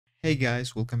Hey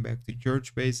guys, welcome back to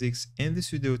George Basics. In this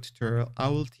video tutorial, I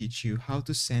will teach you how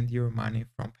to send your money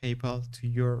from PayPal to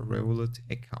your Revolut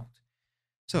account.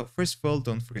 So first of all,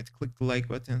 don't forget to click the like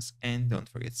buttons and don't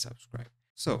forget to subscribe.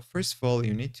 So first of all,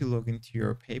 you need to log into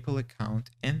your PayPal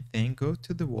account and then go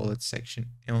to the wallet section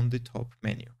on the top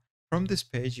menu. From this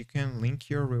page, you can link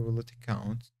your Revolut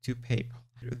account to PayPal.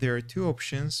 There are two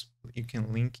options. You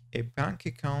can link a bank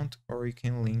account or you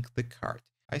can link the card.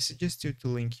 I suggest you to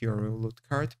link your Revolut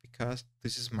card because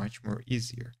this is much more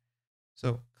easier.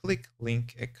 So click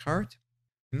link a card.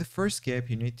 In the first gap,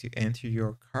 you need to enter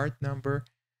your card number.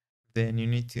 Then you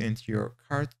need to enter your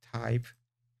card type.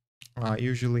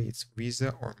 Usually it's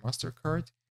Visa or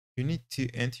MasterCard. You need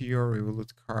to enter your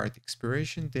Revolut card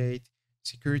expiration date,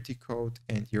 security code,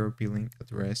 and your billing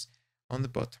address on the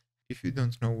bottom. If you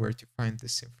don't know where to find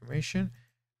this information,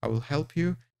 I will help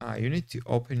you. You need to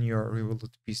open your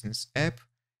Revolut business app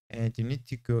and you need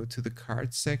to go to the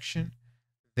card section.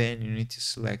 Then you need to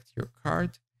select your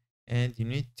card and you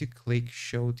need to click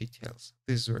show details.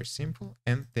 This is very simple,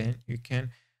 and then you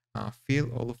can fill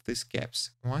all of these gaps.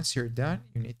 Once you're done,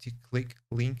 you need to click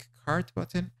link card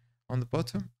button on the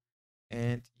bottom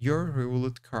and your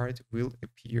Revolut card will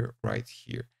appear right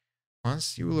here.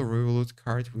 Once your Revolut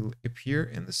card will appear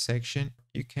in the section,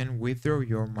 you can withdraw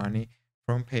your money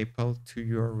from PayPal to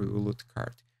your Revolut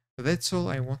card. That's all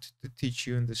I wanted to teach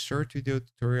you in this short video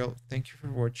tutorial. Thank you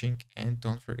for watching and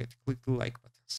don't forget to click the like button.